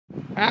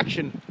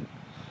Action.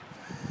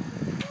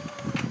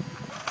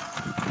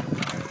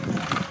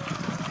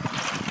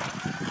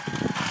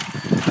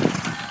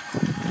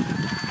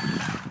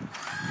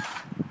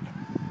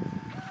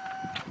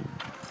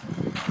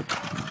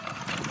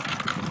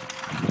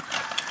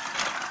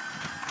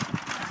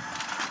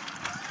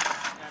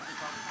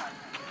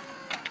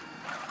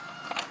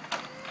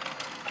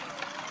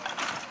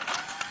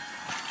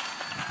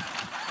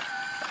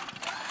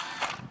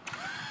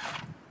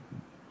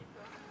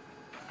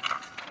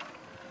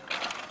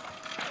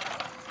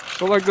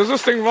 So like, does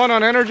this thing run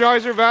on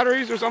Energizer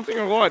batteries or something,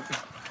 or what?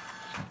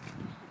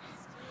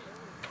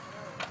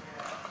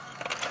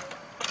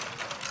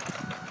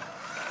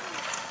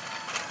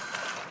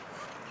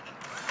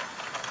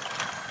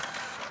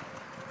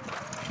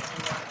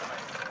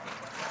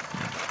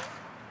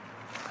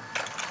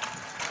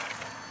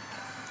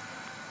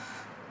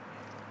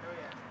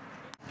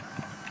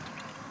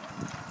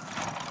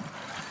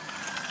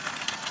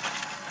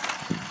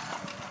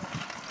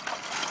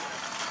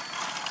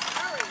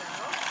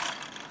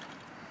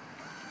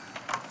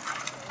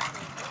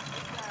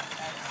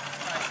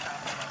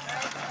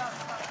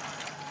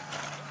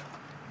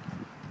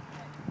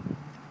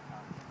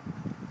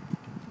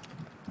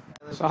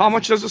 So how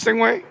much does this thing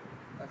weigh?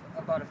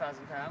 About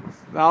 1,000 pounds.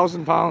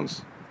 1,000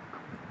 pounds.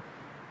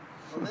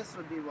 Well, this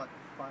would be what,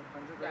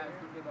 500? Yeah,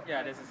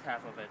 yeah, this is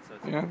half of it. So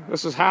it's Yeah,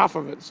 this is half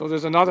of it. So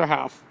there's another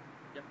half.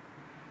 Yep.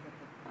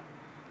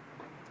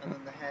 And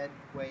then the head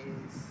weighs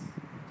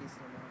a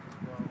decent amount as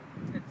well.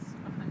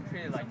 It's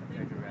pretty light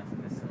compared to the rest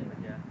of this, but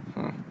yeah.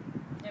 Huh.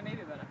 Yeah,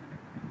 maybe about 100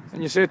 pounds.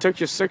 And you say it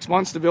took you 6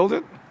 months to build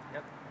it?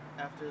 Yep.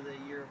 After the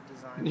year of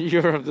design. The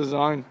year of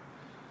design.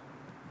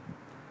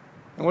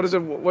 And what is it?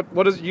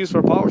 What is it used for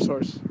a power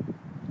source?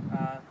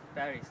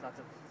 Batteries, lots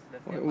of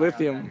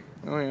Lithium.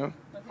 Oh yeah.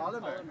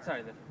 Polymer.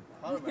 Sorry, lithium.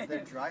 Polymer,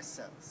 they're dry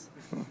cells.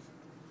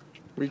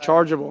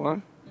 Rechargeable,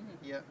 huh?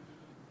 Yep.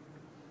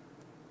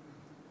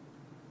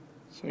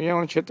 So yeah, why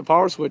don't you hit the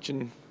power switch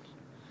and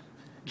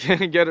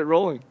get it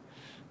rolling?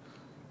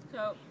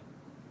 So,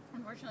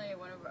 unfortunately,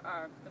 one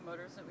of the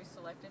motors that we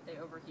selected, they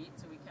overheat,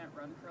 so we can't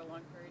run for a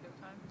long period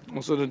of time.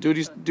 Well, so the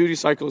duty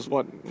cycle is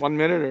what, 1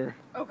 minute or?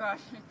 Oh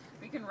gosh,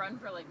 we can run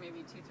for like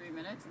maybe 2-3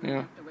 minutes, and then we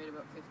have to wait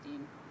about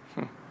 15.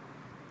 Huh.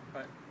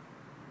 But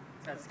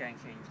that's getting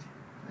changed.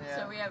 Yeah.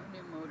 So we have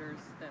new motors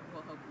that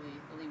will hopefully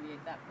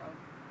alleviate that problem.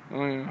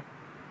 Oh yeah.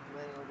 And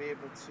then it'll be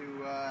able to,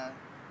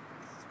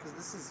 because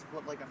this is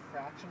what, like a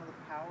fraction of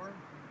the power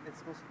it's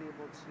supposed to be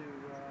able to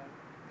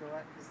go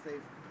at, because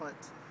they've put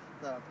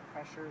the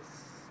pressures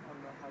on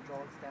the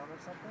hydraulics down or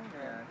something?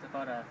 Or? Yeah, it's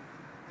about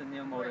the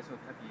new motors will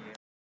be